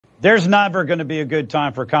There's never going to be a good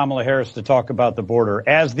time for Kamala Harris to talk about the border.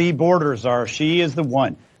 As the borders are, she is the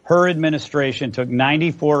one. Her administration took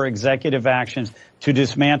 94 executive actions to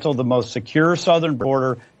dismantle the most secure southern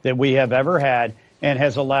border that we have ever had, and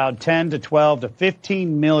has allowed 10 to 12 to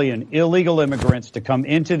 15 million illegal immigrants to come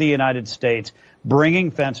into the United States,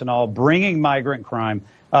 bringing fentanyl, bringing migrant crime.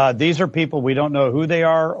 These are people, we don't know who they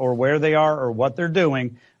are or where they are or what they're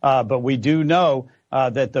doing, but we do know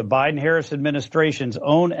that the Biden-Harris administration's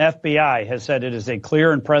own FBI has said it is a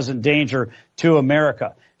clear and present danger to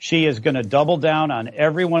America. She is going to double down on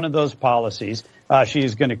every one of those policies. She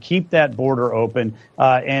is going to keep that border open.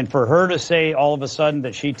 And for her to say all of a sudden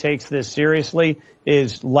that she takes this seriously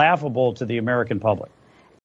is laughable to the American public.